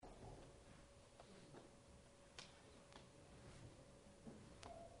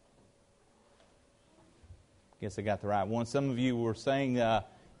Guess I got the right one. Some of you were saying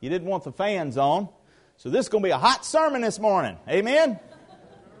you didn't want the fans on. So this is going to be a hot sermon this morning. Amen?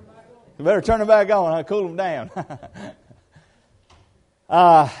 You better turn it back on. I'll cool them down.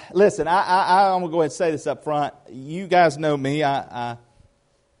 Listen, I'm going to go ahead and say this up front. You guys know me.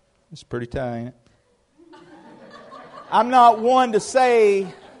 It's pretty tight, ain't it? I'm not one to say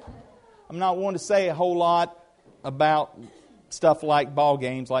a whole lot about stuff like ball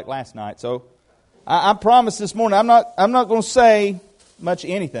games like last night. So I promise this morning I'm not going to say much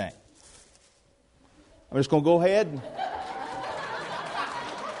anything. I'm just going to go ahead and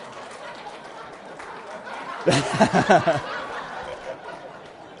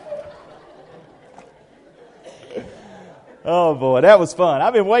oh boy, that was fun.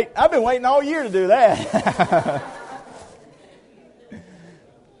 I've been waiting all year to do that.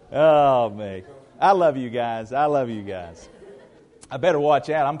 Oh man. I love you guys. I better watch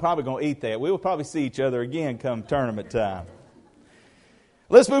out. I'm probably going to eat that. We will probably see each other again come tournament time.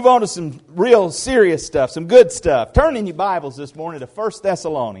 Let's move on to some real serious stuff, some good stuff. Turn in your Bibles this morning to 1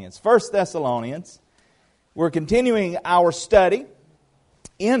 Thessalonians. 1 Thessalonians. We're continuing our study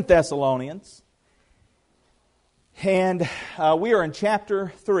in Thessalonians. And we are in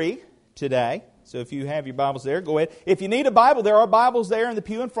chapter 3 today. So if you have your Bibles there, go ahead. If you need a Bible, there are Bibles there in the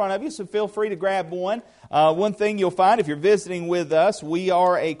pew in front of you, so feel free to grab one. One thing you'll find if you're visiting with us, we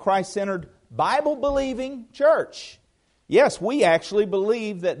are a Christ-centered, Bible-believing church. Yes, we actually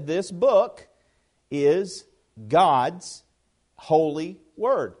believe that this book is God's holy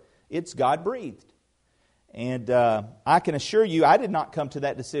word. It's God-breathed. And I can assure you, I did not come to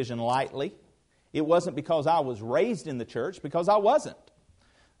that decision lightly. It wasn't because I was raised in the church, because I wasn't.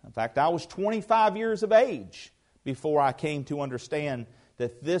 In fact, I was 25 years of age before I came to understand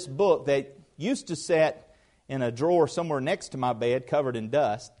that this book that used to sit in a drawer somewhere next to my bed covered in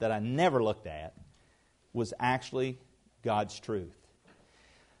dust that I never looked at was actually God's truth.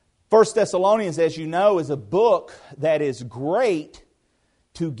 1 Thessalonians, as you know, is a book that is great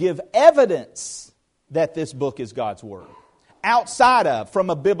to give evidence that this book is God's Word. Outside of,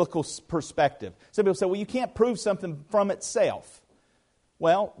 from a biblical perspective. Some people say, well, you can't prove something from itself.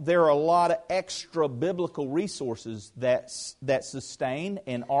 Well, there are a lot of extra biblical resources that sustain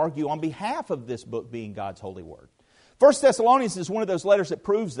and argue on behalf of this book being God's holy word. 1 Thessalonians is one of those letters that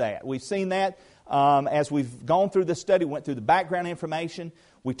proves that. We've seen that as we've gone through this study, went through the background information.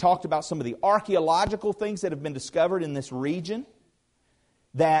 We talked about some of the archaeological things that have been discovered in this region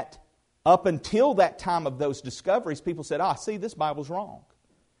that up until that time of those discoveries, people said, see, this Bible's wrong.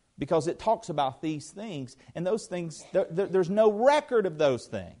 Because it talks about these things, and those things, there's no record of those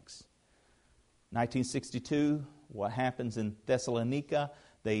things. 1962, what happens in Thessalonica,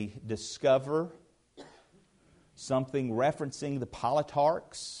 they discover something referencing the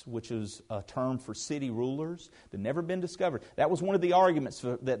politarchs, which is a term for city rulers. They've never been discovered. That was one of the arguments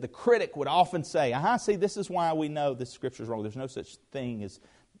that the critic would often say, see, this is why we know this Scripture is wrong. There's no such thing as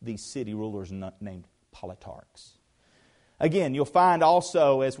these city rulers named politarchs. Again, you'll find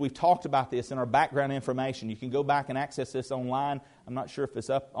also, as we've talked about this in our background information, you can go back and access this online. I'm not sure if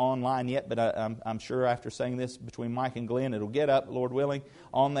it's up online yet, but I'm sure after saying this between Mike and Glenn, it'll get up, Lord willing,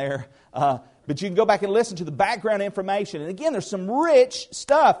 on there. But you can go back and listen to the background information. And again, there's some rich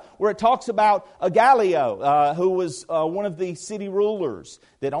stuff where it talks about Gallio, who was one of the city rulers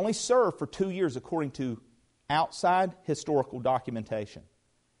that only served for 2 years according to outside historical documentation.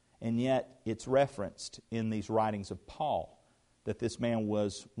 And yet, it's referenced in these writings of Paul that this man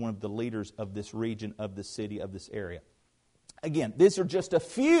was one of the leaders of this region, of the city, of this area. Again, these are just a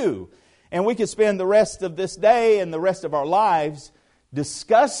few. And we could spend the rest of this day and the rest of our lives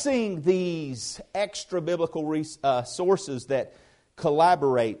discussing these extra biblical sources that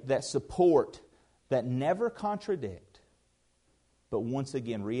collaborate, that support, that never contradict, but once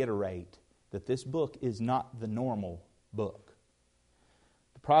again reiterate that this book is not the normal book.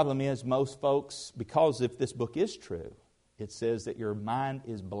 The problem is most folks, because if this book is true, it says that your mind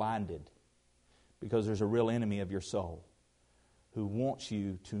is blinded because there's a real enemy of your soul who wants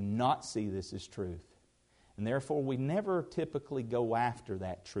you to not see this as truth. And therefore, we never typically go after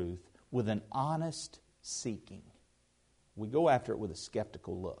that truth with an honest seeking. We go after it with a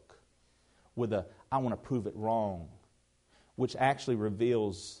skeptical look, with a, I want to prove it wrong, which actually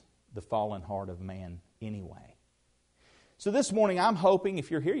reveals the fallen heart of man anyway. So this morning, I'm hoping, if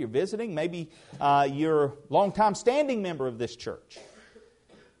you're here, you're visiting, maybe you're a long-time standing member of this church,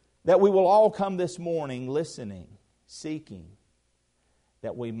 that we will all come this morning listening, seeking,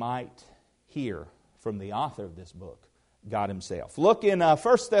 that we might hear from the author of this book, God Himself. Look in 1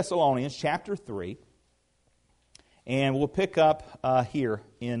 Thessalonians chapter 3, and we'll pick up here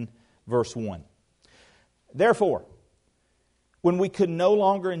in verse 1. Therefore, when we could no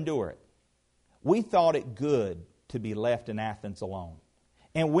longer endure it, we thought it good to be left in Athens alone,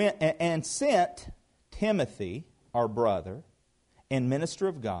 and sent Timothy, our brother and minister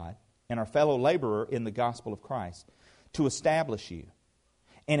of God, and our fellow laborer in the gospel of Christ, to establish you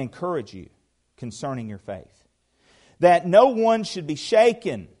and encourage you concerning your faith, that no one should be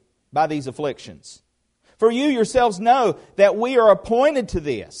shaken by these afflictions. For you yourselves know that we are appointed to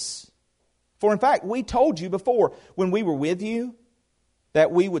this. For in fact, we told you before, when we were with you,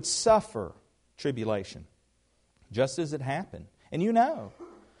 that we would suffer tribulation, just as it happened. And you know,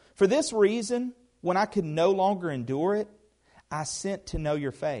 for this reason, when I could no longer endure it, I sent to know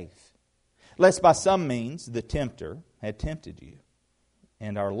your faith, lest by some means the tempter had tempted you,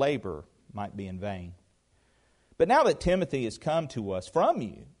 and our labor might be in vain. But now that Timothy has come to us from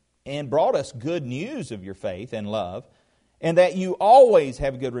you, and brought us good news of your faith and love, and that you always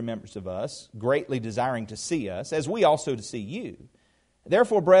have good remembrance of us, greatly desiring to see us, as we also to see you.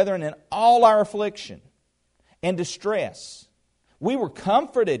 Therefore, brethren, in all our affliction and distress, we were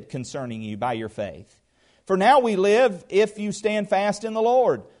comforted concerning you by your faith. For now we live if you stand fast in the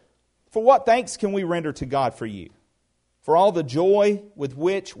Lord. For what thanks can we render to God for you? For all the joy with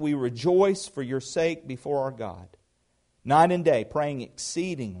which we rejoice for your sake before our God, night and day, praying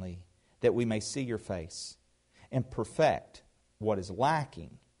exceedingly that we may see your face and perfect what is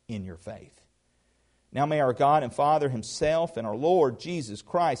lacking in your faith. Now may our God and Father Himself and our Lord Jesus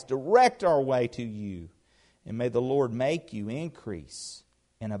Christ direct our way to you, and may the Lord make you increase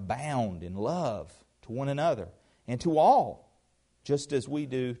and abound in love to one another and to all, just as we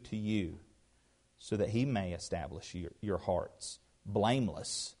do to you, so that He may establish your hearts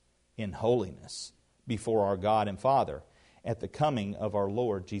blameless in holiness before our God and Father at the coming of our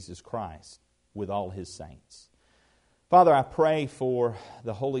Lord Jesus Christ with all His saints. Father, I pray for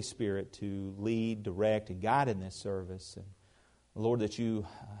the Holy Spirit to lead, direct, and guide in this service. And Lord, that you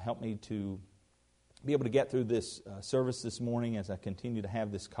help me to be able to get through this service this morning as I continue to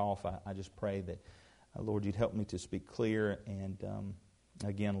have this cough. I just pray that, Lord, you'd help me to speak clear. And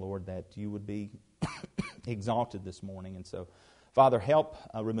again, Lord, that you would be exalted this morning. And so, Father, help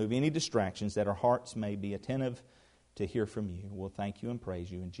remove any distractions that our hearts may be attentive to hear from you. We'll thank you and praise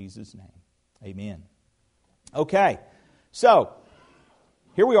you in Jesus' name. Amen. Okay, so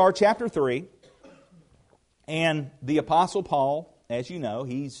here we are, chapter 3. And the Apostle Paul, as you know,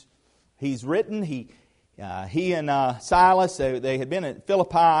 he's written, he and Silas, they had been at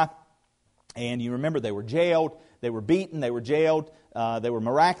Philippi, and you remember they were jailed, they were beaten, they were jailed, they were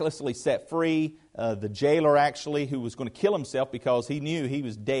miraculously set free. The jailer actually, who was going to kill himself because he knew he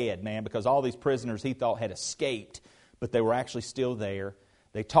was dead, man, because all these prisoners he thought had escaped, but they were actually still there.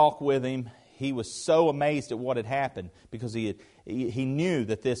 They talked with him. He was so amazed at what had happened because he knew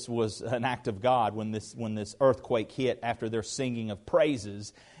that this was an act of God when this earthquake hit after their singing of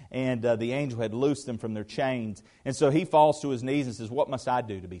praises, and the angel had loosed them from their chains. And so he falls to his knees and says, "What must I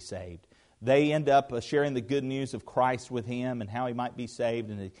do to be saved?" They end up sharing the good news of Christ with him and how he might be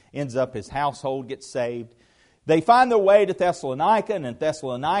saved, and it ends up his household gets saved. They find their way to Thessalonica, and in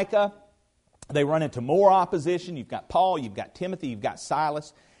Thessalonica, they run into more opposition. You've got Paul, you've got Timothy, you've got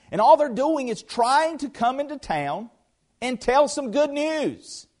Silas. And all they're doing is trying to come into town and tell some good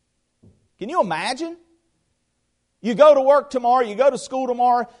news. Can you imagine? You go to work tomorrow, you go to school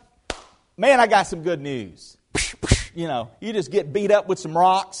tomorrow. Man, I got some good news. You know, you just get beat up with some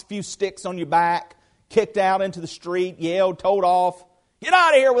rocks, a few sticks on your back, kicked out into the street, yelled, told off. Get out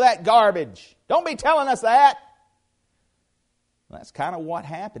of here with that garbage. Don't be telling us that. Well, that's kind of what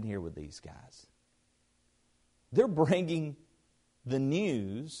happened here with these guys. They're bringing the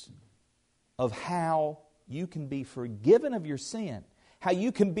news of how you can be forgiven of your sin, how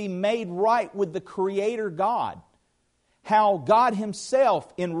you can be made right with the Creator God, how God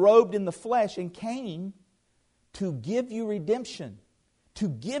Himself enrobed in the flesh and came to give you redemption, to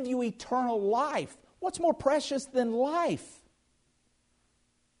give you eternal life. What's more precious than life?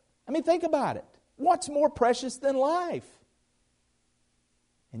 I mean, think about it. What's more precious than life?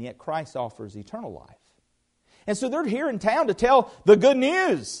 And yet Christ offers eternal life. And so they're here in town to tell the good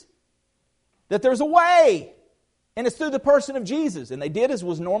news that there's a way, and it's through the person of Jesus. And they did as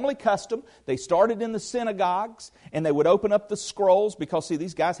was normally custom. They started in the synagogues, and they would open up the scrolls because, see,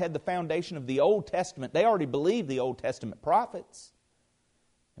 these guys had the foundation of the Old Testament. They already believed the Old Testament prophets.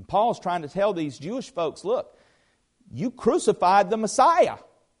 And Paul's trying to tell these Jewish folks, look, you crucified the Messiah.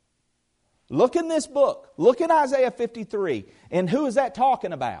 Look in this book. Look in Isaiah 53. And who is that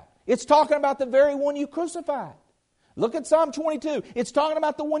talking about? It's talking about the very one you crucified. Look at Psalm 22. It's talking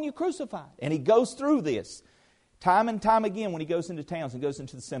about the one you crucified. And he goes through this time and time again when he goes into towns and goes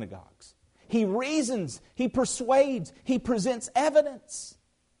into the synagogues. He reasons, he persuades, he presents evidence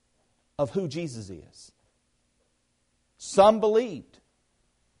of who Jesus is. Some believed.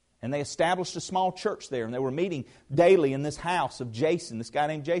 And they established a small church there, and they were meeting daily in this house of Jason, this guy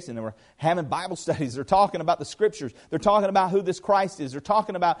named Jason. They were having Bible studies. They're talking about the Scriptures. They're talking about who this Christ is. They're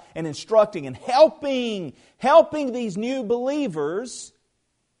talking about and instructing and helping these new believers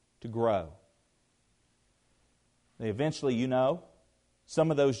to grow. They eventually, some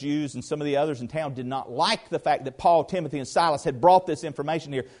of those Jews and some of the others in town did not like the fact that Paul, Timothy, and Silas had brought this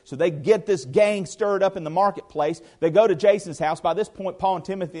information here. So they get this gang stirred up in the marketplace. They go to Jason's house. By this point, Paul and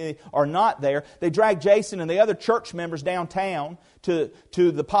Timothy are not there. They drag Jason and the other church members downtown to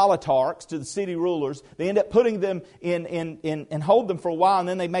the politarchs, to the city rulers. They end up putting them in and hold them for a while, and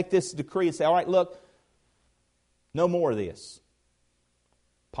then they make this decree and say, all right, look, no more of this.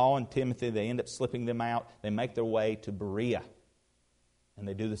 Paul and Timothy, they end up slipping them out. They make their way to Berea. And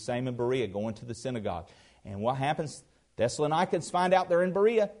they do the same in Berea, going to the synagogue. And what happens? Thessalonians find out they're in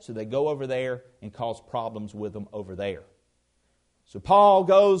Berea, so they go over there and cause problems with them over there. So Paul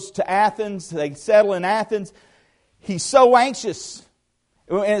goes to Athens. They settle in Athens. He's so anxious.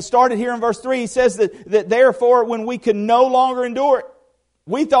 And it started here in verse 3. He says that therefore, when we could no longer endure it,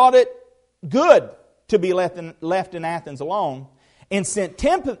 we thought it good to be left in Athens alone, and sent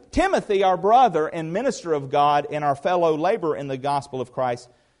Timothy, our brother and minister of God, and our fellow laborer in the gospel of Christ,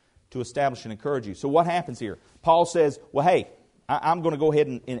 to establish and encourage you. So what happens here? Paul says, well, hey, I'm going to go ahead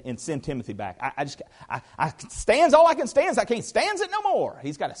and send Timothy back. I stands all I can stands. I can't stands it no more.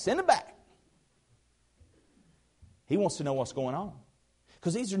 He's got to send him back. He wants to know what's going on.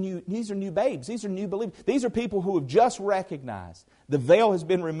 Because these are new babes. These are new believers. These are people who have just recognized the veil has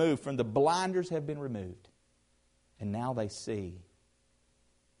been removed, from the blinders have been removed. And now they see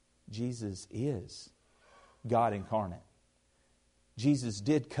Jesus is God incarnate. Jesus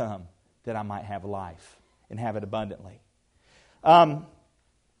did come that I might have life and have it abundantly.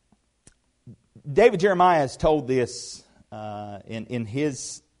 David Jeremiah has told this in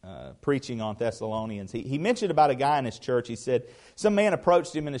his preaching on Thessalonians. He mentioned about a guy in his church. He said, some man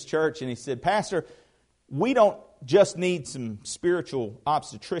approached him in his church and he said, Pastor, we don't just need some spiritual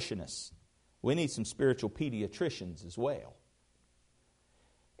obstetricianists. We need some spiritual pediatricians as well.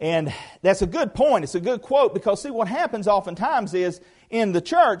 And that's a good point. It's a good quote, because see, what happens oftentimes is in the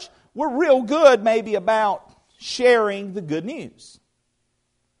church, we're real good maybe about sharing the good news.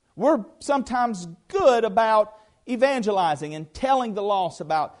 We're sometimes good about evangelizing and telling the lost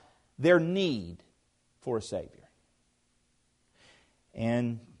about their need for a Savior.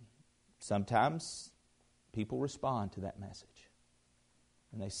 And sometimes people respond to that message.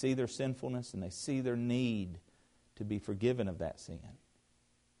 And they see their sinfulness and they see their need to be forgiven of that sin.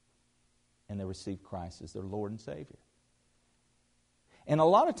 And they receive Christ as their Lord and Savior. And a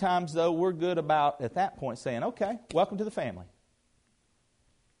lot of times, though, we're good about, at that point, saying, okay, welcome to the family.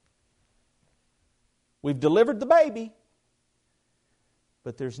 We've delivered the baby,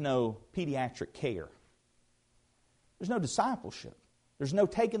 but there's no pediatric care. There's no discipleship. There's no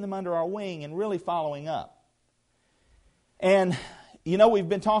taking them under our wing and really following up. And, we've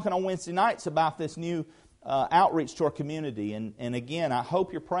been talking on Wednesday nights about this new outreach to our community. And again, I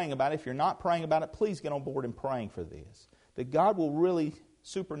hope you're praying about it. If you're not praying about it, please get on board in praying for this. That God will really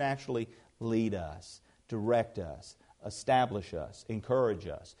supernaturally lead us, direct us, establish us, encourage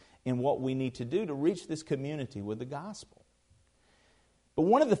us in what we need to do to reach this community with the gospel. But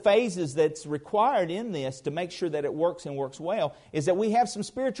one of the phases that's required in this to make sure that it works and works well is that we have some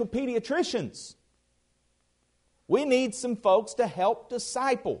spiritual pediatricians. We need some folks to help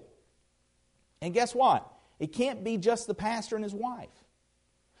disciple. And guess what? It can't be just the pastor and his wife.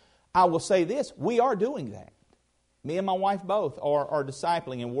 I will say this, we are doing that. Me and my wife both are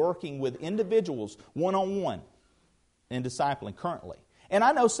discipling and working with individuals one-on-one in discipling currently. And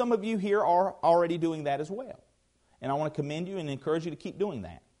I know some of you here are already doing that as well. And I want to commend you and encourage you to keep doing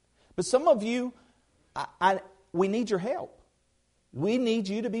that. But some of you, we need your help. We need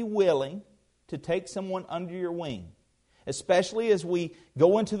you to be willing to take someone under your wing. Especially as we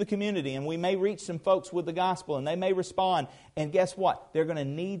go into the community and we may reach some folks with the gospel and they may respond. And guess what? They're going to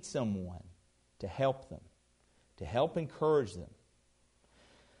need someone to help them, to help encourage them.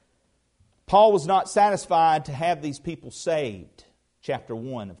 Paul was not satisfied to have these people saved, chapter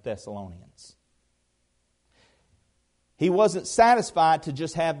 1 of Thessalonians. He wasn't satisfied to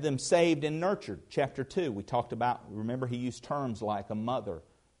just have them saved and nurtured, chapter 2. We talked about, remember, he used terms like a mother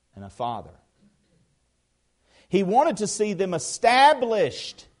and a father. He wanted to see them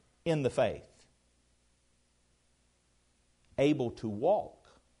established in the faith, able to walk.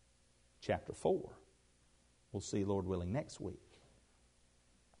 Chapter 4. We'll see, Lord willing, next week.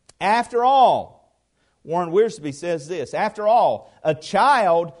 After all, Warren Wiersbe says this, after all, a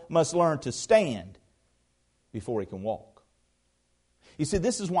child must learn to stand before he can walk. You see,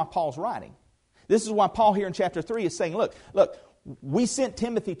 this is why Paul's writing. This is why Paul here in chapter 3 is saying, look, we sent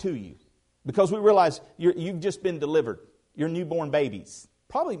Timothy to you because we realize you've just been delivered. You're newborn babies.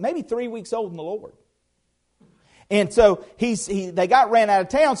 Probably, maybe 3 weeks old in the Lord. And so they got ran out of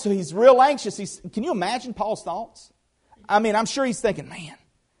town, so he's real anxious. Can you imagine Paul's thoughts? I mean, I'm sure he's thinking, man,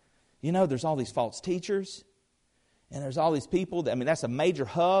 there's all these false teachers, and there's all these people. That's a major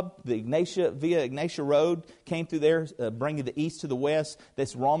hub. The via Ignatia Road came through there, bringing the east to the west.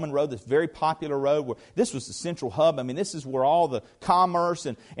 This Roman road, this very popular road, this was the central hub. This is where all the commerce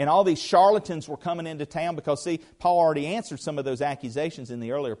and all these charlatans were coming into town because, see, Paul already answered some of those accusations in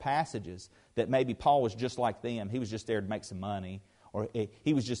the earlier passages that maybe Paul was just like them. He was just there to make some money, or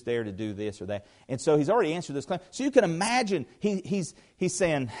he was just there to do this or that. And so he's already answered this claim. So you can imagine he's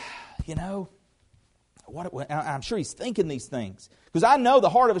saying, I'm sure he's thinking these things. Because I know the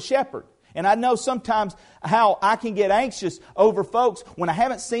heart of a shepherd. And I know sometimes how I can get anxious over folks when I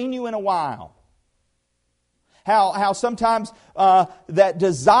haven't seen you in a while. How sometimes that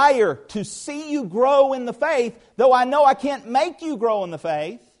desire to see you grow in the faith, though I know I can't make you grow in the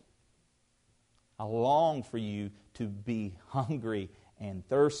faith, I long for you to be hungry and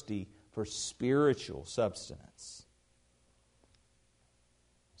thirsty for spiritual substance.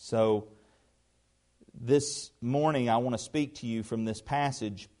 So, this morning I want to speak to you from this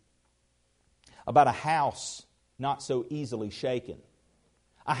passage about a house not so easily shaken.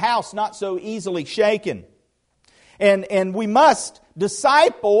 A house not so easily shaken. And we must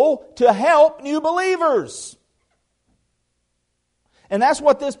disciple to help new believers. And that's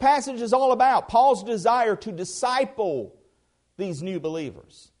what this passage is all about. Paul's desire to disciple these new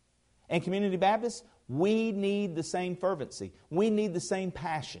believers. And Community Baptist, we need the same fervency. We need the same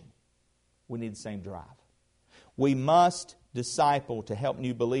passion. We need the same drive. We must disciple to help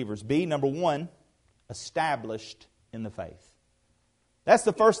new believers be, number one, established in the faith. That's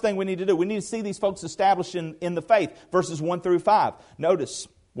the first thing we need to do. We need to see these folks established in the faith. Verses 1 through 5. Notice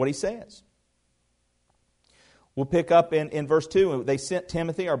what he says. We'll pick up in verse 2. They sent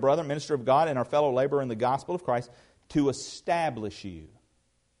Timothy, our brother, minister of God, and our fellow laborer in the gospel of Christ, to establish you.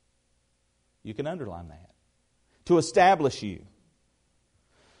 You can underline that. To establish you.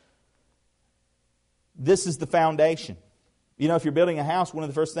 This is the foundation. If you're building a house, one of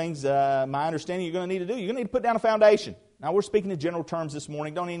the first things, my understanding, you're going to need to do, you're going to need to put down a foundation. Now, we're speaking in general terms this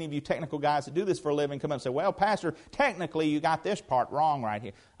morning. Don't any of you technical guys that do this for a living come up and say, well, Pastor, technically you got this part wrong right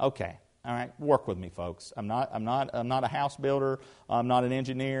here. Okay. All right, work with me, folks. I'm not a house builder. I'm not an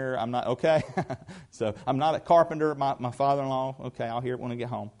engineer. I'm not okay. So I'm not a carpenter. My father-in-law. Okay, I'll hear it when I get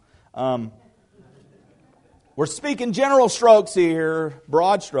home. We're speaking general strokes here,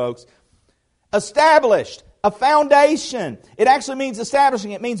 broad strokes. Established, a foundation. It actually means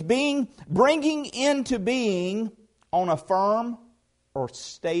establishing. It means bringing into being on a firm or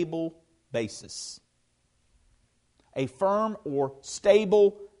stable basis. A firm or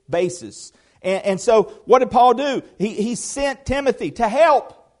stable basis. And so what did Paul do? He sent Timothy to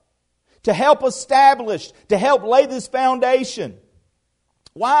help establish, to help lay this foundation.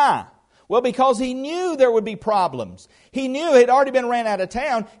 Why? Well, because he knew there would be problems. He knew it had already been ran out of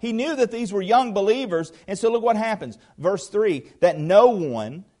town. He knew that these were young believers. And so look what happens. Verse 3, that no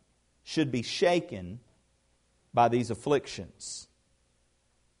one should be shaken by these afflictions.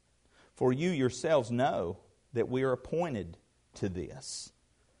 For you yourselves know that we are appointed to this.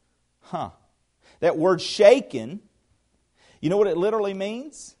 That word shaken, you know what it literally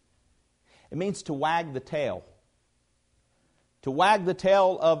means? It means to wag the tail. To wag the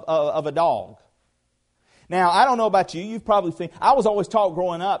tail of a dog. Now, I don't know about you. You've probably seen, I was always taught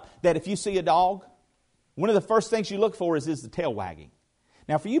growing up that if you see a dog, one of the first things you look for is the tail wagging.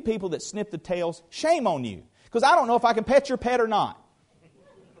 Now, for you people that snip the tails, shame on you. Because I don't know if I can pet your pet or not.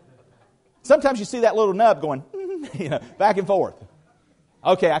 Sometimes you see that little nub going, back and forth.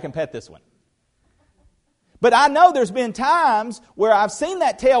 Okay, I can pet this one. But I know there's been times where I've seen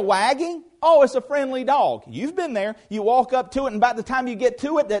that tail wagging. Oh, it's a friendly dog. You've been there. You walk up to it, and by the time you get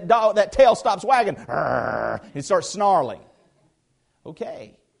to it, that tail stops wagging. It starts snarling.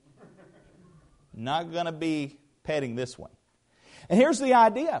 Okay. Not going to be petting this one. And here's the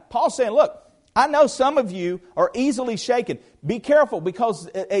idea. Paul's saying, look, I know some of you are easily shaken. Be careful because,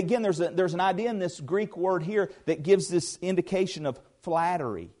 again, there's an idea in this Greek word here that gives this indication of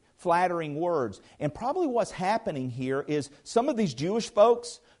flattery, flattering words. And probably what's happening here is some of these Jewish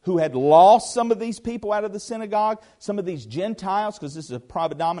folks who had lost some of these people out of the synagogue, some of these Gentiles, because this is a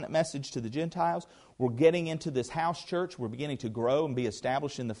predominant message to the Gentiles, were getting into this house church, were beginning to grow and be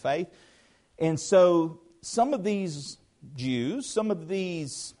established in the faith. And so some of these Jews, some of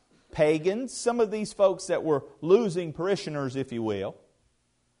these pagans, some of these folks that were losing parishioners, if you will,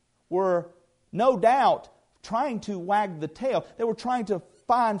 were no doubt trying to wag the tail. They were trying to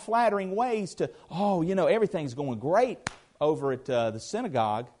find flattering ways to, everything's going great over at the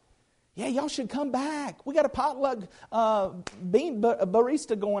synagogue. Yeah, y'all should come back. We got a potluck bean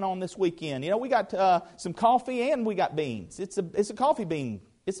barista going on this weekend. We got some coffee and we got beans. It's a coffee bean.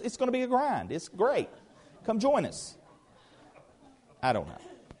 It's going to be a grind. It's great. Come join us. I don't know.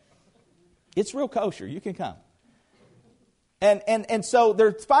 It's real kosher. You can come. And so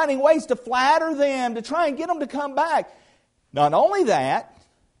they're finding ways to flatter them, to try and get them to come back. Not only that,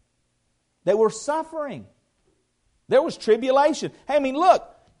 they were suffering. There was tribulation. Hey, look,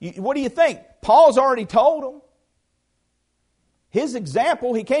 what do you think? Paul's already told them. His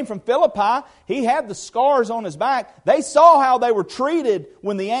example, he came from Philippi. He had the scars on his back. They saw how they were treated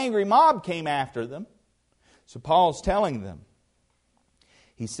when the angry mob came after them. So Paul's telling them.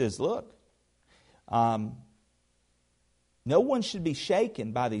 He says, look, no one should be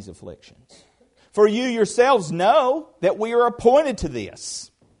shaken by these afflictions. For you yourselves know that we are appointed to this.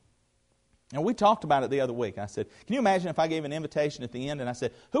 And we talked about it the other week. I said, can you imagine if I gave an invitation at the end and I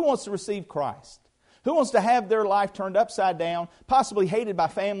said, who wants to receive Christ? Who wants to have their life turned upside down, possibly hated by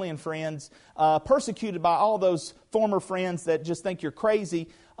family and friends, persecuted by all those former friends that just think you're crazy?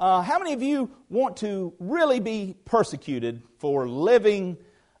 How many of you want to really be persecuted for living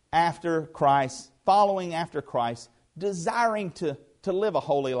after Christ, following after Christ, desiring to live a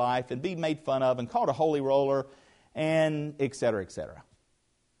holy life and be made fun of and called a holy roller, and et cetera, et cetera?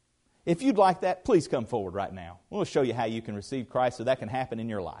 If you'd like that, please come forward right now. We'll show you how you can receive Christ so that can happen in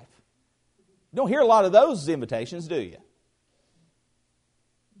your life. You don't hear a lot of those invitations, do you?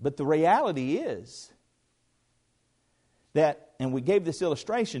 But the reality is that, and we gave this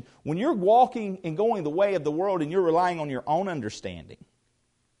illustration, when you're walking and going the way of the world and you're relying on your own understanding,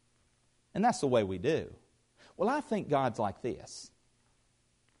 and that's the way we do. Well, I think God's like this.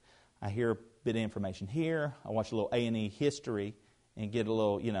 I hear a bit of information here. I watch a little A&E history and get a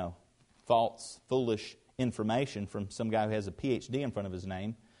little, false, foolish information from some guy who has a PhD in front of his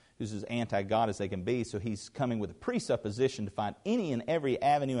name, who's as anti-God as they can be. So he's coming with a presupposition to find any and every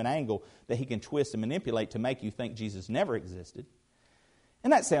avenue and angle that he can twist and manipulate to make you think Jesus never existed.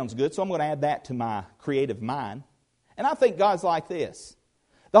 And that sounds good, so I'm going to add that to my creative mind. And I think God's like this.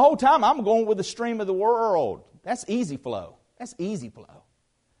 The whole time I'm going with the stream of the world. That's easy flow. That's easy flow.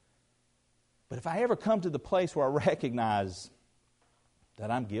 But if I ever come to the place where I recognize that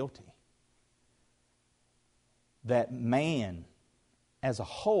I'm guilty, that man as a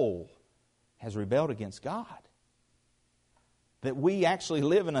whole has rebelled against God, that we actually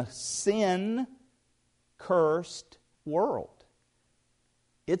live in a sin-cursed world.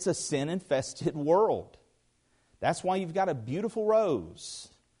 It's a sin-infested world. That's why you've got a beautiful rose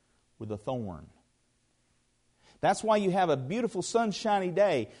with a thorn. That's why you have a beautiful sunshiny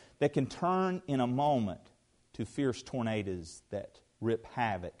day that can turn in a moment to fierce tornadoes that rip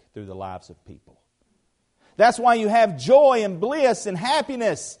havoc through the lives of people. That's why you have joy and bliss and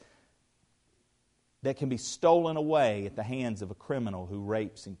happiness that can be stolen away at the hands of a criminal who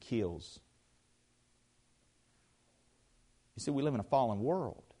rapes and kills. You see, we live in a fallen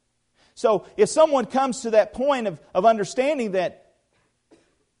world. So if someone comes to that point of understanding that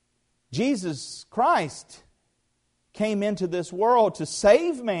Jesus Christ came into this world to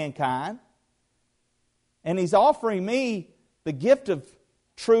save mankind, and He's offering me the gift of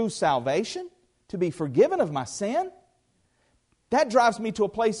true salvation, to be forgiven of my sin, that drives me to a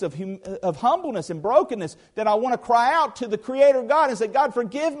place of humbleness and brokenness, that I want to cry out to the Creator God and say, God,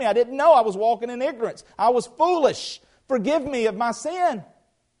 forgive me. I didn't know I was walking in ignorance. I was foolish. Forgive me of my sin.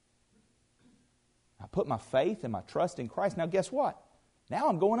 I put my faith and my trust in Christ. Now guess what? Now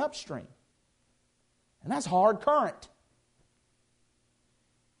I'm going upstream. And that's hard current.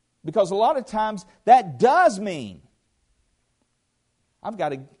 Because a lot of times that does mean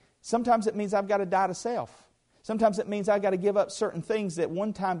sometimes it means I've got to die to self. Sometimes it means I've got to give up certain things that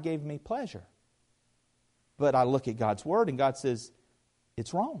one time gave me pleasure. But I look at God's Word and God says,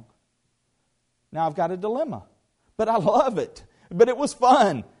 it's wrong. Now I've got a dilemma. But I love it. But it was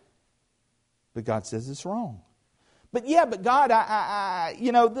fun. But God says it's wrong. But God,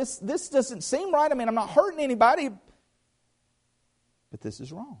 this doesn't seem right. I'm not hurting anybody. But this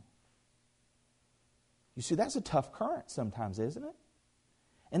is wrong. You see, that's a tough current sometimes, isn't it?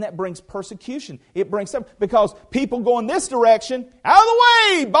 And that brings persecution. It brings suffering. Because people go in this direction, out of the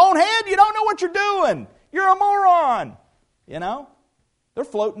way, bonehead, you don't know what you're doing. You're a moron. You know? They're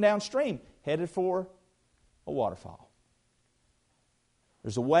floating downstream, headed for a waterfall.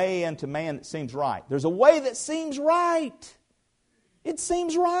 There's a way unto man that seems right. There's a way that seems right. It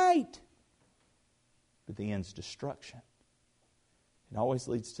seems right. But the end's destruction. It always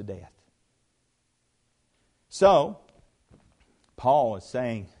leads to death. So, Paul is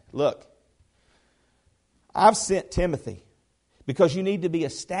saying, look, I've sent Timothy because you need to be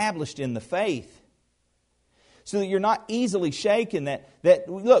established in the faith so that you're not easily shaken. That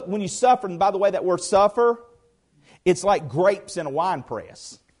look, when you suffer, and by the way, that word suffer, it's like grapes in a wine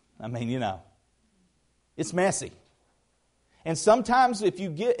press. I mean, you know, it's messy. And sometimes if you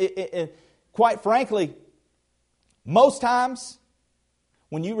get, quite frankly, most times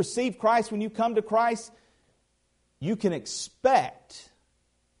when you receive Christ, when you come to Christ, you can expect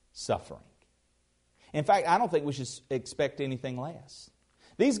suffering. In fact, I don't think we should expect anything less.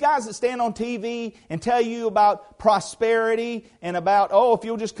 These guys that stand on TV and tell you about prosperity and about, oh, if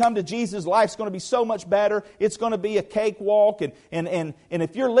you'll just come to Jesus, life's going to be so much better. It's going to be a cakewalk. And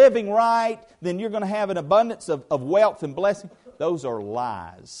if you're living right, then you're going to have an abundance of wealth and blessing. Those are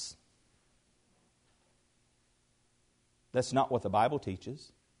lies. That's not what the Bible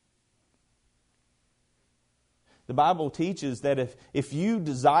teaches. The Bible teaches that if you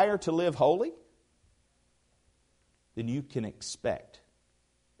desire to live holy, then you can expect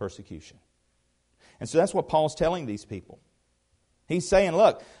persecution. And so that's what Paul's telling these people. He's saying,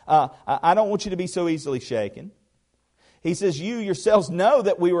 look, I don't want you to be so easily shaken. He says, you yourselves know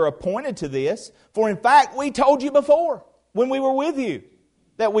that we were appointed to this, for in fact we told you before, when we were with you,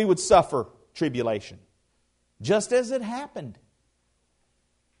 that we would suffer tribulation, just as it happened.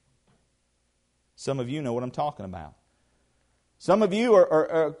 Some of you know what I'm talking about. Some of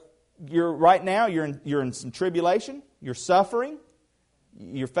you you're right now, you're in some tribulation, you're suffering,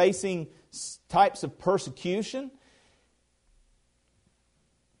 you're facing types of persecution.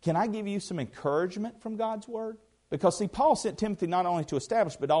 Can I give you some encouragement from God's Word? Because, see, Paul sent Timothy not only to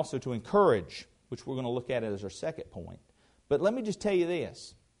establish, but also to encourage, which we're going to look at as our second point. But let me just tell you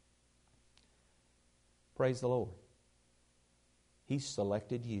this. Praise the Lord. He's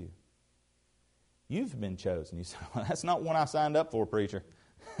selected you. You've been chosen. You say, well, that's not one I signed up for, preacher.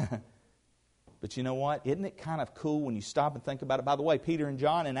 But you know what? Isn't it kind of cool when you stop and think about it? By the way, Peter and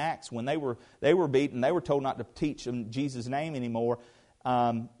John in Acts, when they were beaten, they were told not to teach them Jesus' name anymore.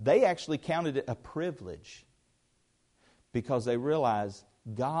 They actually counted it a privilege because they realized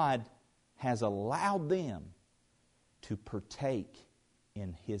God has allowed them to partake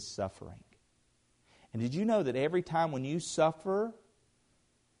in His suffering. And did you know that every time when you suffer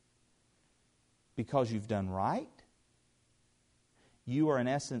because you've done right, you are in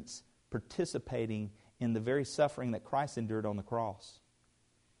essence participating in the very suffering that Christ endured on the cross.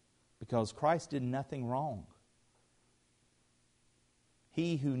 Because Christ did nothing wrong.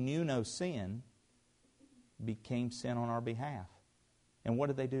 He who knew no sin became sin on our behalf. And what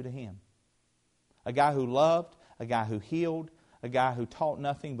did they do to Him? A guy who loved, a guy who healed, a guy who taught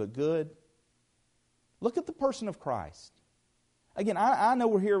nothing but good. Look at the person of Christ. Again, I know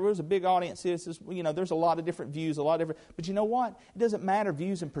we're here, there's a big audience here. There's a lot of different views, but you know what? It doesn't matter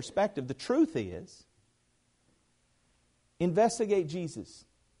views and perspective. The truth is, investigate Jesus,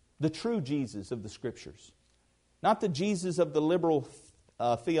 the true Jesus of the Scriptures. Not the Jesus of the liberal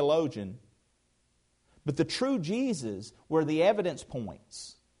theologian, but the true Jesus where the evidence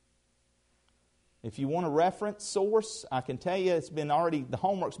points. If you want a reference source, I can tell you the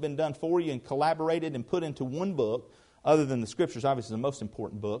homework's been done for you and collaborated and put into one book, other than the Scriptures, obviously the most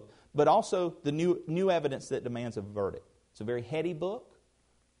important book, but also the new evidence that demands a verdict. It's a very heady book,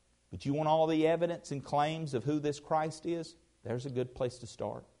 but you want all the evidence and claims of who this Christ is? There's a good place to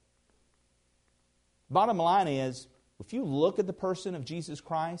start. Bottom line is, if you look at the person of Jesus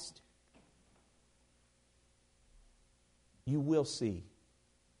Christ, you will see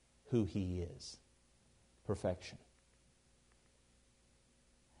who He is. Perfection.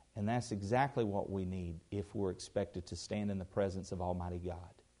 And that's exactly what we need if we're expected to stand in the presence of Almighty God.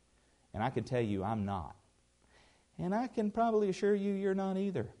 And I can tell you, I'm not. And I can probably assure you, you're not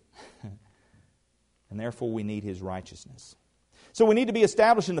either. And therefore, we need His righteousness. So we need to be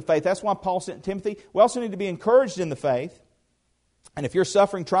established in the faith. That's why Paul sent Timothy. We also need to be encouraged in the faith. And if you're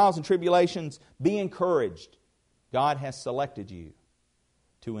suffering trials and tribulations, be encouraged. God has selected you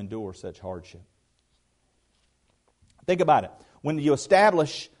to endure such hardship. Think about it. When you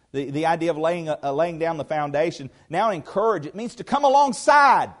establish the idea of laying down the foundation, now encourage, it means to come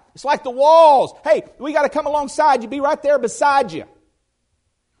alongside. It's like the walls. Hey, we got to come alongside you, be right there beside you.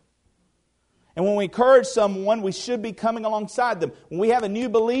 And when we encourage someone, we should be coming alongside them. When we have a new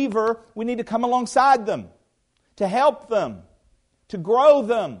believer, we need to come alongside them, to help them, to grow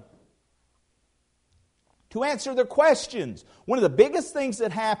them, to answer their questions. One of the biggest things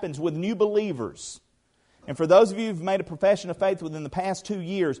that happens with new believers, and for those of you who've made a profession of faith within the past 2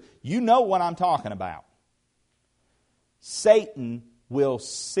 years, you know what I'm talking about. Satan will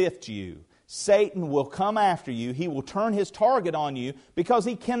sift you. Satan will come after you. He will turn his target on you because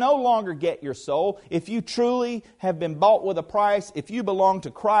he can no longer get your soul. If you truly have been bought with a price, if you belong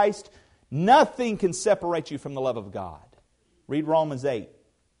to Christ, nothing can separate you from the love of God. Read Romans 8.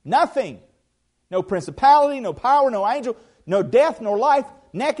 Nothing. No principality, no power, no angel, no death, nor life,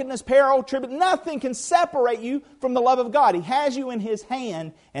 nakedness, peril, tribulation. Nothing can separate you from the love of God. He has you in His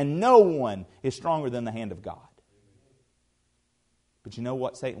hand, and no one is stronger than the hand of God. But you know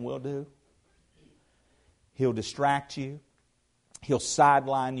what Satan will do? He'll distract you. He'll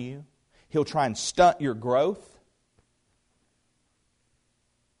sideline you. He'll try and stunt your growth.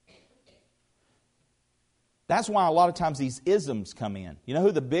 That's why a lot of times these isms come in. You know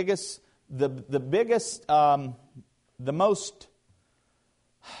who the most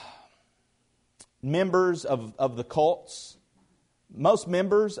members of the cults? Most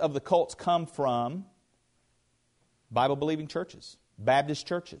members of the cults come from Bible-believing churches, Baptist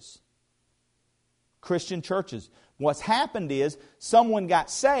churches, Christian churches. What's happened is someone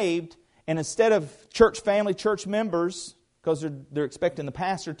got saved, and instead of church family, church members, because they're expecting the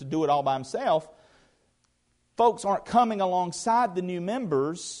pastor to do it all by himself, folks aren't coming alongside the new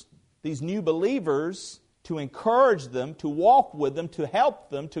members, these new believers, to encourage them, to walk with them, to help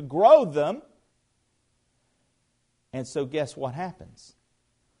them, to grow them. And so guess what happens?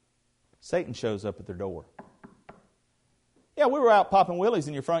 Satan shows up at their door. Yeah, we were out popping willies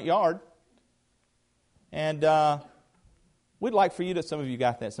in your front yard. And we'd like for you to, some of you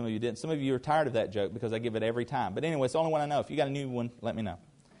got that, some of you didn't. Some of you are tired of that joke because I give it every time. But anyway, it's the only one I know. If you got a new one, let me know.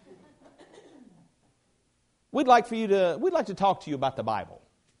 We'd like to talk to you about the Bible.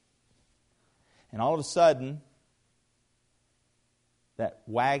 And all of a sudden, that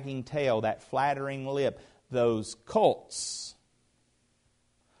wagging tail, that flattering lip, those cults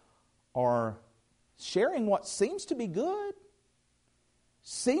are sharing what seems to be good,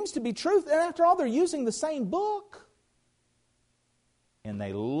 seems to be truth. And after all, they're using the same book. And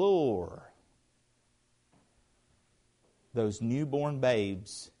they lure those newborn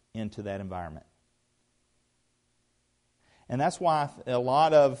babes into that environment. And that's why a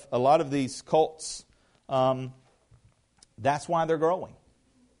lot of these cults, that's why they're growing.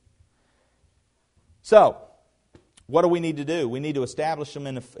 So, what do we need to do? We need to establish them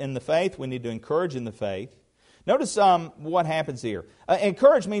in the faith. We need to encourage in the faith. Notice what happens here.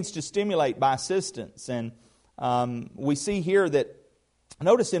 Encourage means to stimulate by assistance. And we see here that,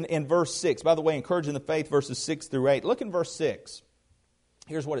 notice in verse 6, by the way, encourage in the faith, verses 6 through 8. Look in verse 6.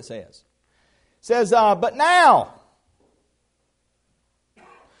 Here's what it says. It says, But now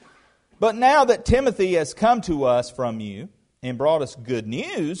that Timothy has come to us from you and brought us good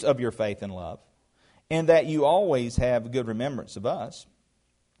news of your faith and love, and that you always have good remembrance of us,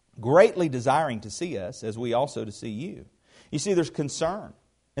 greatly desiring to see us, as we also to see you. You see, there's concern.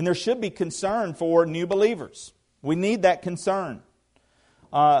 And there should be concern for new believers. We need that concern.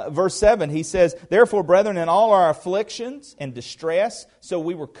 Verse 7, he says, Therefore, brethren, in all our afflictions and distress, so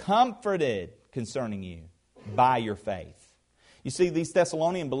we were comforted concerning you by your faith. You see, these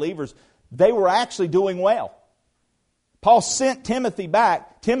Thessalonian believers, they were actually doing well. Paul sent Timothy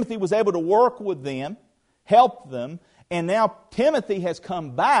back. Timothy was able to work with them, help them, and now Timothy has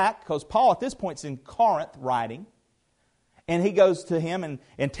come back, because Paul at this point is in Corinth writing, and he goes to him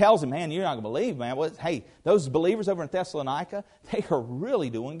and tells him, man, you're not going to believe, man. Well, hey, those believers over in Thessalonica, they are really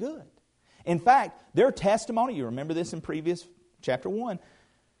doing good. In fact, their testimony, you remember this in previous chapter 1,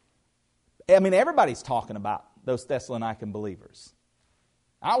 I mean, everybody's talking about those Thessalonican believers.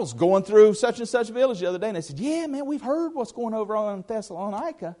 I was going through such and such village the other day, and they said, yeah, man, we've heard what's going over on in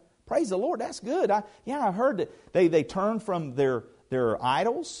Thessalonica. Praise the Lord, that's good. I heard that they turned from their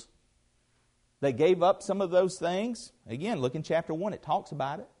idols. They gave up some of those things. Again, look in chapter 1, it talks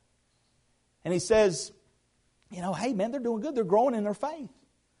about it. And he says, hey, man, they're doing good. They're growing in their faith.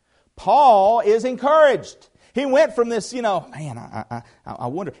 Paul is encouraged. He went from this, I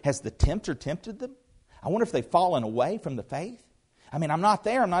wonder, has the tempter tempted them? I wonder if they've fallen away from the faith. I mean, I'm not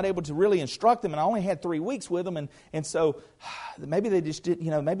there. I'm not able to really instruct them, and I only had 3 weeks with them, and so maybe they just did.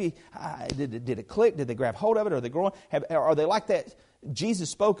 Maybe did it click? Did they grab hold of it? Are they growing? Are they like that? Jesus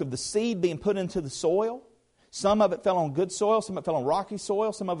spoke of the seed being put into the soil. Some of it fell on good soil. Some of it fell on rocky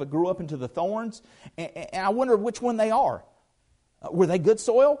soil. Some of it grew up into the thorns. And I wonder which one they are. Were they good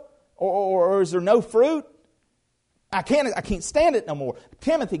soil, Or is there no fruit? I can't stand it no more.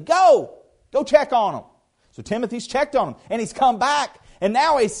 Timothy, go check on them. So Timothy's checked on him, and he's come back. And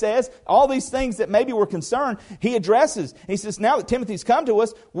now he says, all these things that maybe were concerned, he addresses. He says, now that Timothy's come to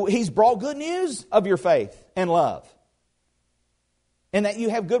us, he's brought good news of your faith and love. And that you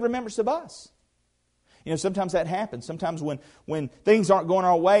have good remembrance of us. You know, sometimes that happens. Sometimes when things aren't going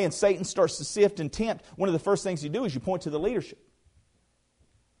our way and Satan starts to sift and tempt, one of the first things you do is you point to the leadership.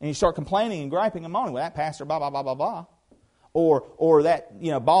 And you start complaining and griping and moaning. Well, that pastor, blah, blah, blah, blah, blah. Or that,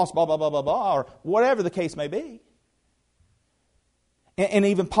 boss, blah, blah, blah, blah, blah. Or whatever the case may be. And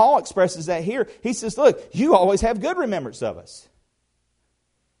even Paul expresses that here. He says, look, you always have good remembrance of us.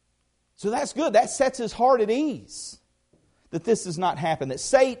 So that's good. That sets his heart at ease. That this has not happened. That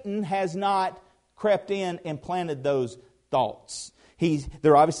Satan has not crept in and planted those thoughts.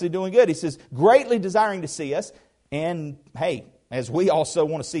 They're obviously doing good. He says, greatly desiring to see us. And, hey, as we also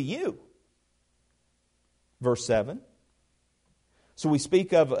want to see you. Verse 7. So we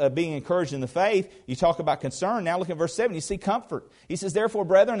speak of being encouraged in the faith. You talk about concern. Now look at verse 7. You see comfort. He says, therefore,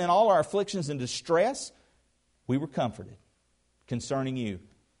 brethren, in all our afflictions and distress, we were comforted concerning you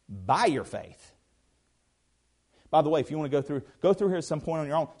by your faith. By the way, if you want to go through here at some point on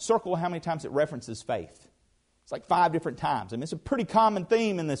your own, circle how many times it references faith. It's like 5 different times. I mean, it's a pretty common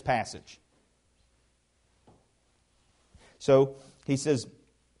theme in this passage. So he says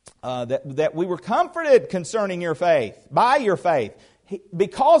that we were comforted concerning your faith, by your faith.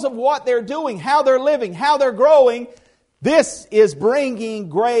 Because of what they're doing, how they're living, how they're growing, this is bringing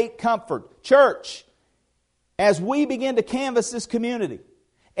great comfort. Church, as we begin to canvass this community,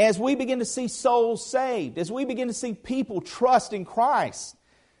 as we begin to see souls saved, as we begin to see people trust in Christ,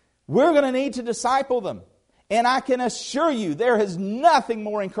 we're going to need to disciple them. And I can assure you, there is nothing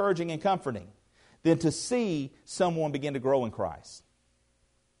more encouraging and comforting than to see someone begin to grow in Christ.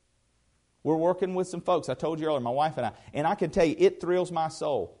 We're working with some folks, I told you earlier, my wife and I can tell you, it thrills my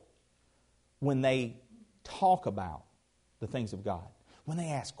soul when they talk about the things of God, when they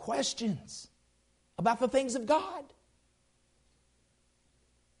ask questions about the things of God.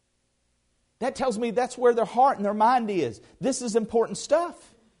 That tells me that's where their heart and their mind is. This is important stuff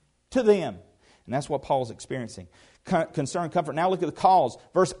to them. And that's what Paul's experiencing. Concern, comfort. Now look at the cause.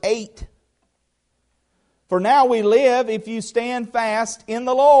 Verse 8. For now we live if you stand fast in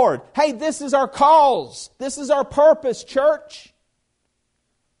the Lord. Hey, this is our cause. This is our purpose, church.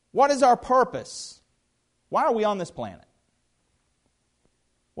 What is our purpose? Why are we on this planet?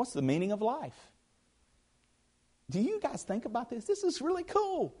 What's the meaning of life? Do you guys think about this? This is really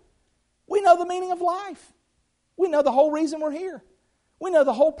cool. We know the meaning of life. We know the whole reason we're here. We know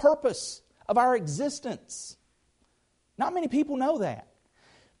the whole purpose of our existence. Not many people know that.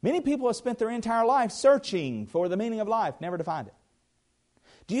 Many people have spent their entire life searching for the meaning of life, never to find it.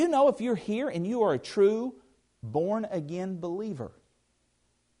 Do you know if you're here and you are a true born-again believer,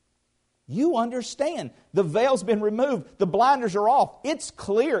 you understand the veil's been removed, the blinders are off. It's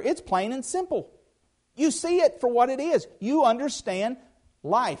clear, it's plain and simple. You see it for what it is. You understand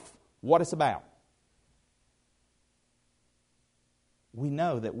life, what it's about. We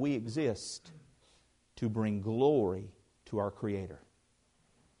know that we exist to bring glory to our Creator.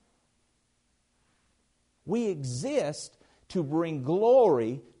 We exist to bring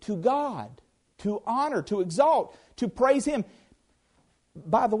glory to God, to honor, to exalt, to praise Him.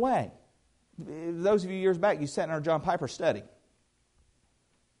 By the way, those of you years back, you sat in our John Piper study.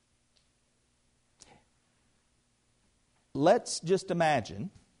 Let's just imagine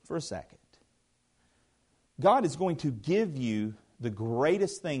for a second, God is going to give you the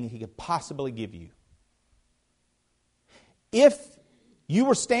greatest thing He could possibly give you. If you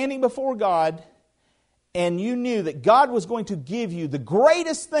were standing before God and you knew that God was going to give you the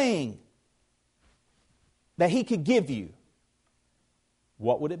greatest thing that He could give you,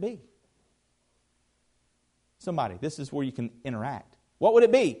 what would it be? Somebody, this is where you can interact. What would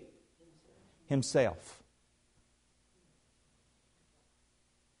it be? Himself.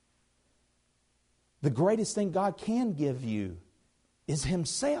 The greatest thing God can give you is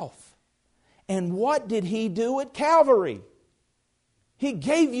Himself. And what did He do at Calvary? He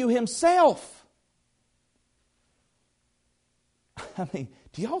gave you Himself. I mean,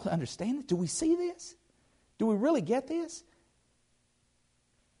 do y'all understand it? Do we see this? Do we really get this?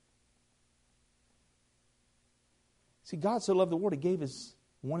 See, God so loved the world, He gave His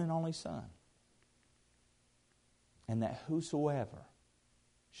one and only Son. And that whosoever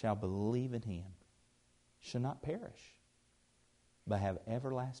shall believe in Him shall not perish, but have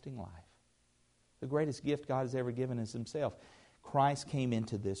everlasting life. The greatest gift God has ever given is Himself. Christ came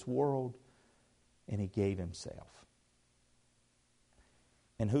into this world and He gave Himself.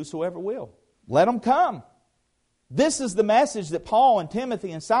 and whosoever will. Let them come. This is the message that Paul and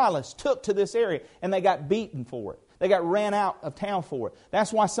Timothy and Silas took to this area, and they got beaten for it. They got ran out of town for it.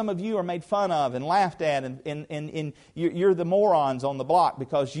 That's why some of you are made fun of and laughed at, and you're the morons on the block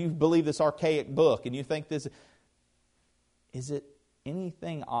because you believe this archaic book, and you think this... Is it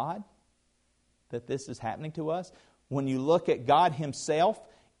anything odd that this is happening to us? When you look at God Himself,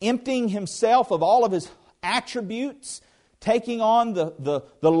 emptying Himself of all of His attributes, taking on the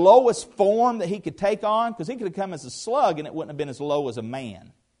lowest form that He could take on, because He could have come as a slug and it wouldn't have been as low as a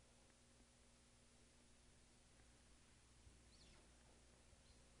man.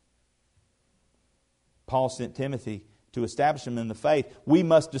 Paul sent Timothy to establish them in the faith. We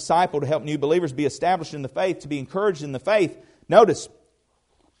must disciple to help new believers be established in the faith, to be encouraged in the faith. Notice,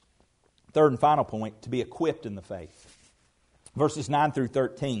 third and final point, to be equipped in the faith. Verses 9 through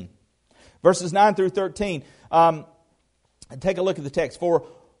 13. Verses 9 through 13. Take a look at the text. For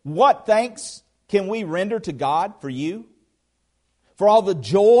what thanks can we render to God for you? For all the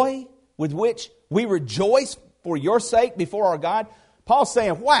joy with which we rejoice for your sake before our God. Paul's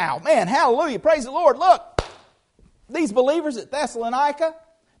saying, wow, man, hallelujah, praise the Lord. Look, these believers at Thessalonica,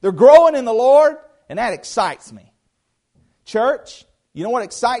 they're growing in the Lord, and that excites me. Church, you know what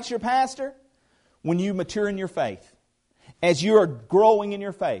excites your pastor? When you mature in your faith. As you are growing in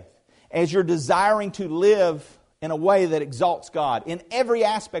your faith. As you're desiring to live in a way that exalts God in every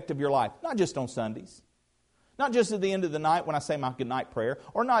aspect of your life. Not just on Sundays. Not just at the end of the night when I say my good night prayer.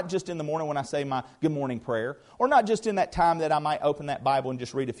 Or not just in the morning when I say my good morning prayer. Or not just in that time that I might open that Bible and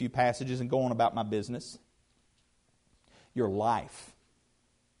just read a few passages and go on about my business. Your life.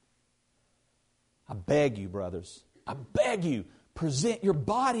 I beg you, brothers. I beg you, present your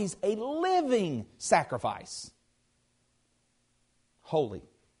bodies a living sacrifice. Holy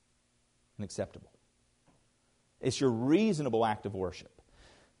and acceptable. It's your reasonable act of worship.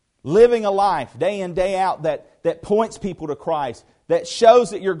 Living a life day in, day out that points people to Christ, that shows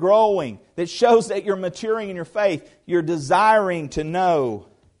that you're growing, that shows that you're maturing in your faith. You're desiring to know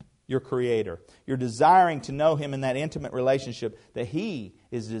your Creator. You're desiring to know Him in that intimate relationship that He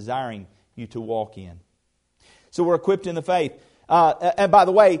is desiring you to walk in. So we're equipped in the faith. And by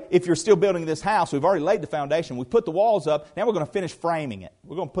the way, if you're still building this house, we've already laid the foundation. We've put the walls up. Now we're going to finish framing it.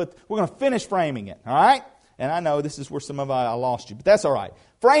 We're going to finish framing it. All right? And I know this is where some of I lost you, but that's all right.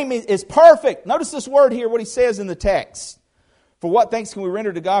 Framing is perfect. Notice this word here, what he says in the text. For what thanks can we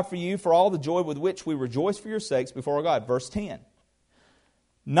render to God for you, for all the joy with which we rejoice for your sakes before our God. Verse 10.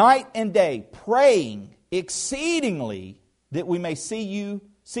 Night and day, praying exceedingly that we may see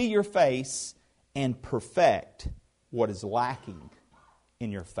your face and perfect what is lacking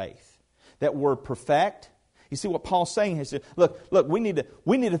in your faith. That word perfect, you see what Paul's saying here? He said, look, we need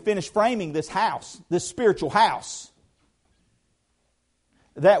to finish framing this house, this spiritual house.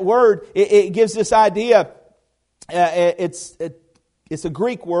 That word, it gives this idea, it's a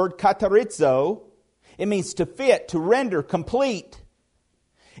Greek word, katarizo. It means to fit, to render, complete.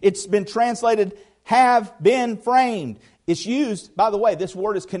 It's been translated, have been framed. It's used, by the way, this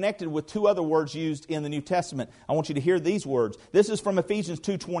word is connected with two other words used in the New Testament. I want you to hear these words. This is from Ephesians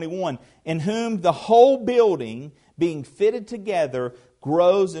 2:21. In whom the whole building, being fitted together,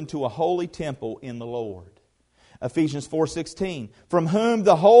 grows into a holy temple in the Lord. Ephesians 4:16. From whom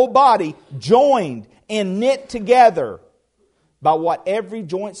the whole body, joined and knit together by what every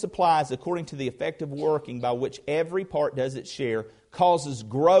joint supplies, according to the effective working by which every part does its share, causes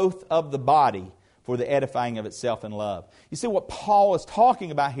growth of the body for the edifying of itself in love. You see what Paul is talking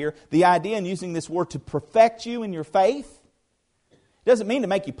about here? The idea in using this word to perfect you in your faith. It doesn't mean to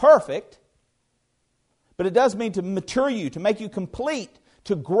make you perfect, but it does mean to mature you, to make you complete,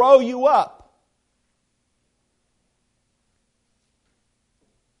 to grow you up.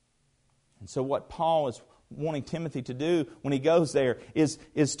 And so what Paul is wanting Timothy to do when he goes there is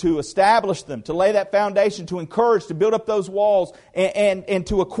to establish them, to lay that foundation, to encourage, to build up those walls, and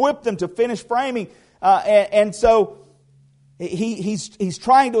to equip them to finish framing. And so he's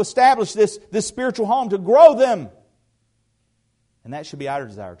trying to establish this spiritual home, to grow them. And that should be our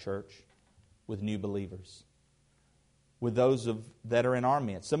desire, church, with new believers, with those that are in our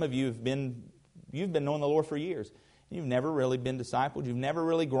midst. Some of you you've been knowing the Lord for years. You've never really been discipled. You've never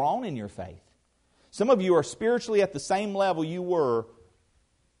really grown in your faith. Some of you are spiritually at the same level you were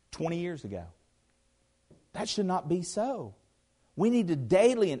 20 years ago. That should not be so. We need to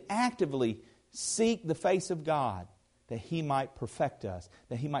daily and actively seek the face of God that He might perfect us,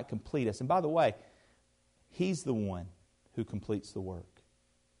 that He might complete us. And by the way, He's the one who completes the work.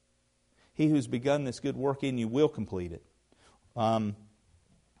 He who's begun this good work in you will complete it. And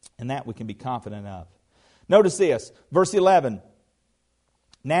that we can be confident of. Notice this, verse 11.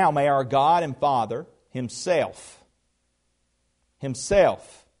 Now may our God and Father Himself.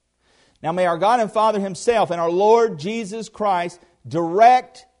 Now may our God and Father Himself and our Lord Jesus Christ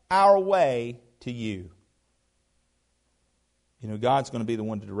direct our way to you. You know, God's going to be the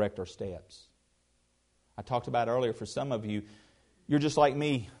one to direct our steps. I talked about earlier, for some of you, you're just like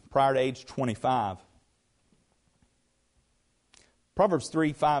me prior to age 25. Proverbs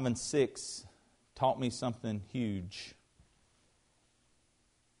 3, 5, and 6 taught me something huge.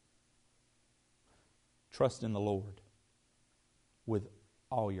 Trust in the Lord with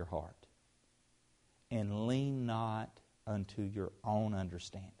all your heart, and lean not unto your own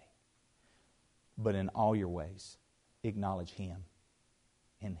understanding, but in all your ways acknowledge Him,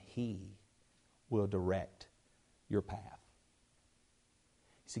 and He will direct your path.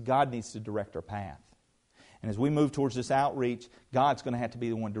 See, God needs to direct our path. And as we move towards this outreach, God's going to have to be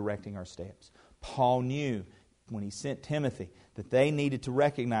the one directing our steps. Paul knew when he sent Timothy that they needed to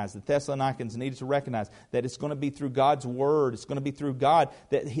recognize, the Thessalonians needed to recognize that it's going to be through God's Word, it's going to be through God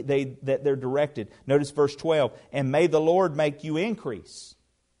that they're directed. Notice verse 12, and may the Lord make you increase.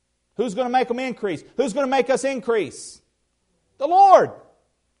 Who's going to make them increase? Who's going to make us increase? The Lord.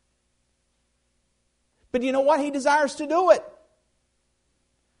 But you know what? He desires to do it.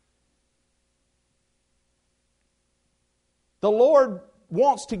 The Lord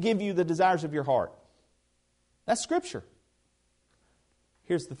wants to give you the desires of your heart. That's Scripture.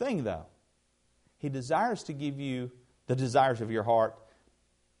 Here's the thing, though. He desires to give you the desires of your heart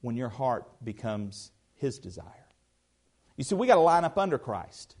when your heart becomes His desire. You see, we got to line up under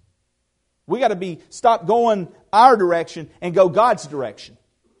Christ. We got to stop going our direction and go God's direction.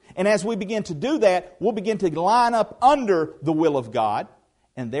 And as we begin to do that, we'll begin to line up under the will of God,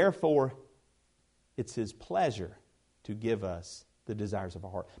 and therefore it's His pleasure to give us the desires of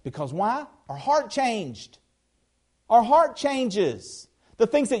our heart. Because why? Our heart changed. Our heart changes. The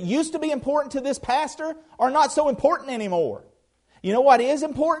things that used to be important to this pastor are not so important anymore. You know what is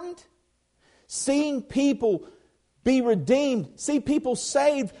important? Seeing people be redeemed, see people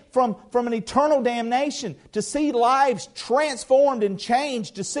saved from an eternal damnation, to see lives transformed and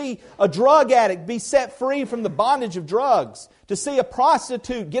changed, to see a drug addict be set free from the bondage of drugs, to see a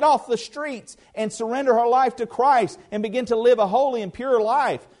prostitute get off the streets and surrender her life to Christ and begin to live a holy and pure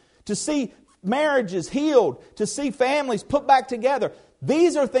life, to see marriages healed, to see families put back together.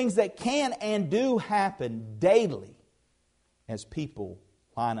 These are things that can and do happen daily as people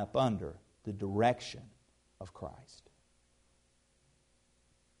line up under the direction of Christ.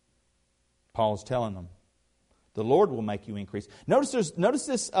 Paul's telling them, the Lord will make you increase. Notice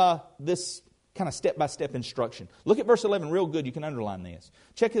this kind of step-by-step instruction. Look at verse 11 real good. You can underline this.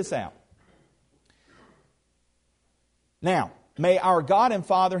 Check this out. Now, may our God and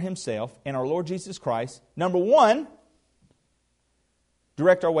Father Himself and our Lord Jesus Christ, number one,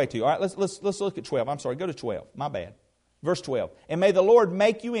 direct our way to you. All right, let's look at 12. I'm sorry, go to 12. My bad. Verse 12. And may the Lord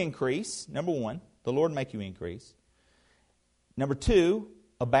make you increase. Number one, the Lord make you increase. Number two,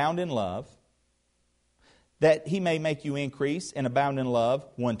 abound in love, that He may make you increase and abound in love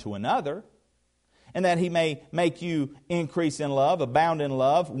one to another, and that He may make you increase in love, abound in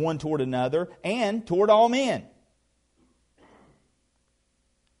love one toward another, and toward all men.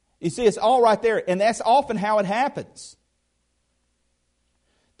 You see, it's all right there, and that's often how it happens.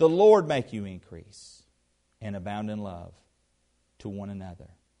 The Lord make you increase and abound in love to one another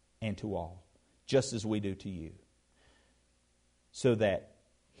and to all, just as we do to you, so that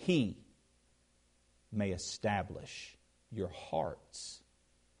He may establish your hearts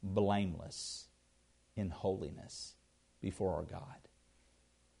blameless in holiness before our God.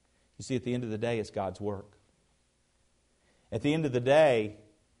 You see, at the end of the day, it's God's work. At the end of the day,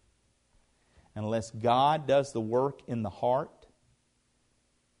 unless God does the work in the heart,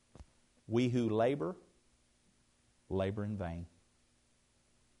 we who labor in vain.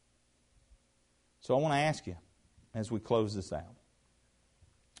 So I want to ask you, as we close this out,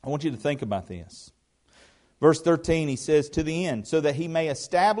 I want you to think about this. Verse 13, he says, to the end, so that He may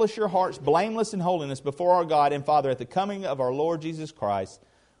establish your hearts blameless in holiness before our God and Father at the coming of our Lord Jesus Christ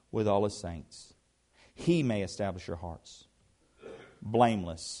with all His saints. He may establish your hearts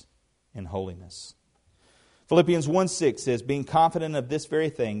blameless in holiness. Philippians 1:6 says, being confident of this very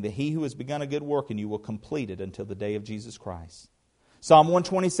thing, that He who has begun a good work in you will complete it until the day of Jesus Christ. Psalm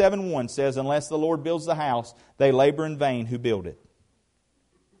 127:1 says, unless the Lord builds the house, they labor in vain who build it.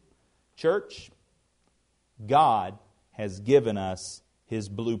 Church, God has given us His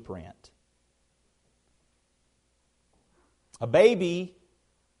blueprint. A baby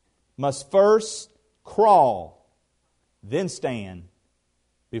must first crawl, then stand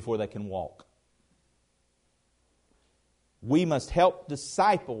before they can walk. We must help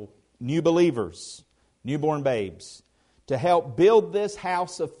disciple new believers, newborn babes, to help build this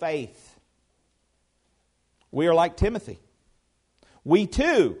house of faith. We are like Timothy. We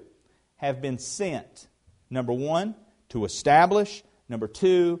too have been sent, number 1, to establish, number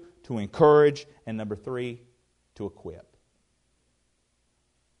 2, to encourage, and number 3, to equip.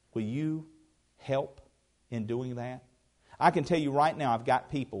 Will you help in doing that? I can tell you right now, I've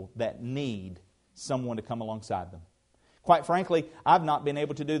got people that need someone to come alongside them. Quite frankly, I've not been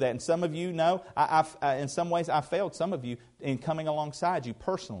able to do that. And some of you know, in some ways I've failed some of you in coming alongside you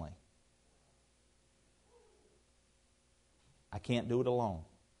personally. I can't do it alone.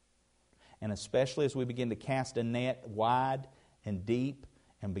 And especially as we begin to cast a net wide and deep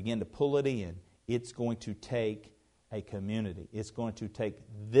and begin to pull it in, it's going to take a community. It's going to take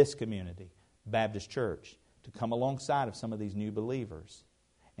this community, Baptist Church, to come alongside of some of these new believers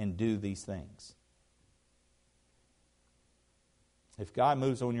and do these things. If God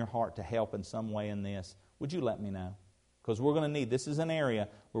moves on your heart to help in some way in this, would you let me know? Because we're going to need, this is an area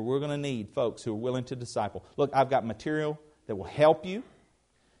where we're going to need folks who are willing to disciple. Look, I've got material that will help you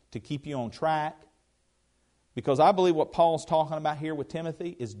to keep you on track. Because I believe what Paul's talking about here with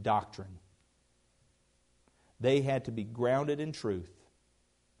Timothy is doctrine. They had to be grounded in truth.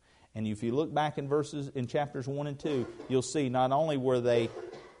 And if you look back in chapters 1 and 2, you'll see not only were they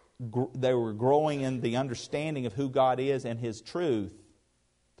were growing in the understanding of who God is and His truth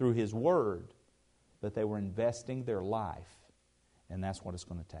through His Word, but they were investing their life. And that's what it's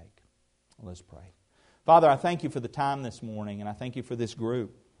going to take. Let's pray. Father, I thank You for the time this morning, and I thank You for this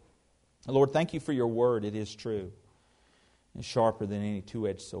group. Lord, thank You for Your Word. It is true. It's sharper than any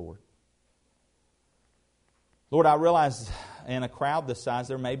two-edged sword. Lord, I realize in a crowd this size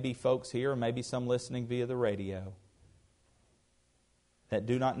there may be folks here, or maybe some listening via the radio, that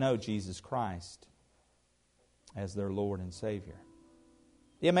do not know Jesus Christ as their Lord and Savior.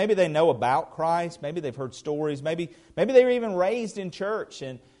 Yeah, maybe they know about Christ. Maybe they've heard stories. Maybe they were even raised in church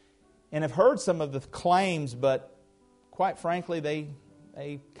and have heard some of the claims, but quite frankly, they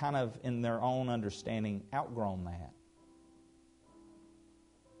kind of, in their own understanding, outgrown that.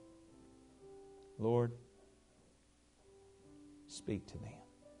 Lord, speak to them.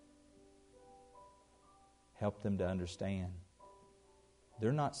 Help them to understand.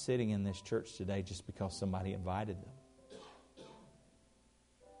 They're not sitting in this church today just because somebody invited them.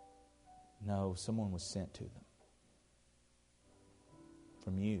 No, someone was sent to them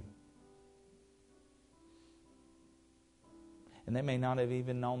from You. And they may not have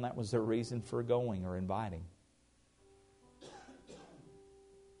even known that was their reason for going or inviting.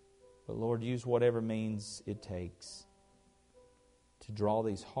 But Lord, use whatever means it takes to draw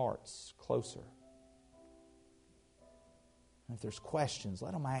these hearts closer. And if there's questions,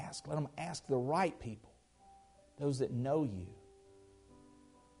 let them ask. Let them ask the right people, those that know You,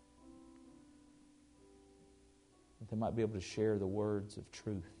 that they might be able to share the words of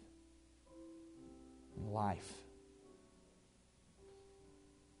truth and life.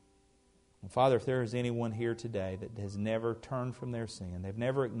 And Father, if there is anyone here today that has never turned from their sin, they've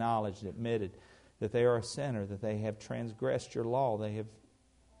never acknowledged, admitted that they are a sinner, that they have transgressed Your law, they have,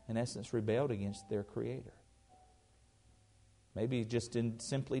 in essence, rebelled against their Creator. Maybe just in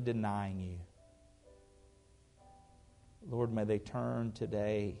simply denying You. Lord, may they turn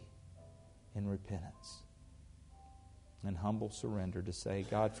today in repentance and humble surrender to say,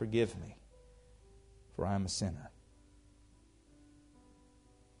 God, forgive me, for I am a sinner.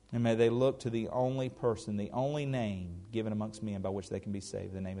 And may they look to the only person, the only name given amongst men by which they can be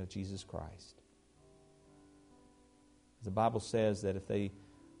saved, the name of Jesus Christ. The Bible says that if they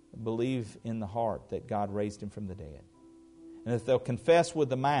believe in the heart that God raised Him from the dead, and if they'll confess with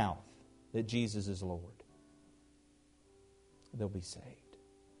the mouth that Jesus is Lord, they'll be saved.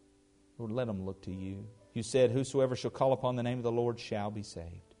 Lord, let them look to You. You said, whosoever shall call upon the name of the Lord shall be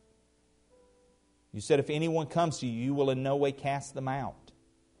saved. You said, if anyone comes to You, You will in no way cast them out.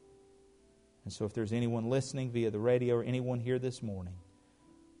 And so if there's anyone listening via the radio or anyone here this morning,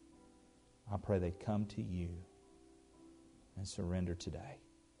 I pray they come to You and surrender today.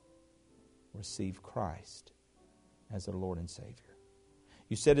 Receive Christ as their Lord and Savior.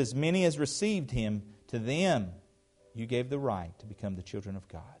 You said, as many as received Him, to them You gave the right to become the children of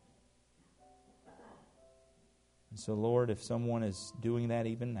God. And so, Lord, if someone is doing that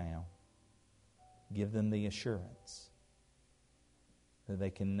even now, give them the assurance that they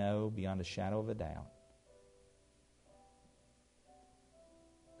can know beyond a shadow of a doubt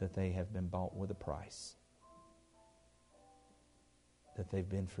that they have been bought with a price, that they've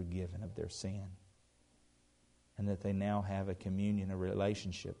been forgiven of their sin, and that they now have a communion, a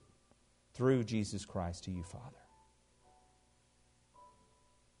relationship through Jesus Christ to You, Father.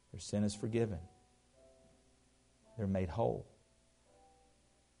 Their sin is forgiven. They're made whole.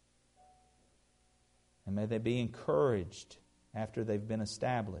 And may they be encouraged after they've been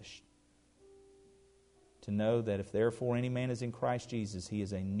established to know that if therefore any man is in Christ Jesus, he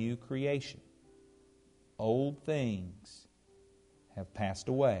is a new creation. Old things have passed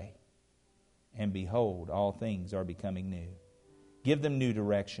away, and behold, all things are becoming new. Give them new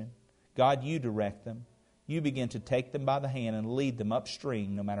direction. God, you direct them. You begin to take them by the hand and lead them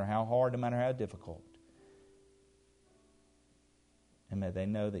upstream, no matter how hard, no matter how difficult. And may they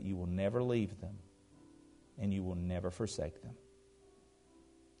know that you will never leave them, and you will never forsake them.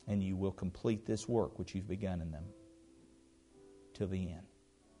 And you will complete this work which you've begun in them till the end.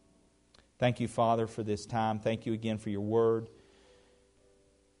 Thank you, Father, for this time. Thank you again for your word.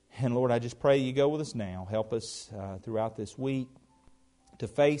 And Lord, I just pray you go with us now. Help us throughout this week to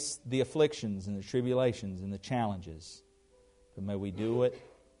face the afflictions and the tribulations and the challenges. But may we do it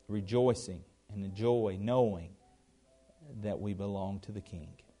rejoicing and enjoy knowing that we belong to the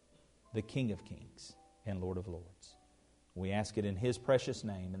King of Kings and Lord of Lords. We ask it in His precious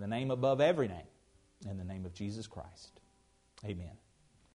name, in the name above every name, in the name of Jesus Christ. Amen.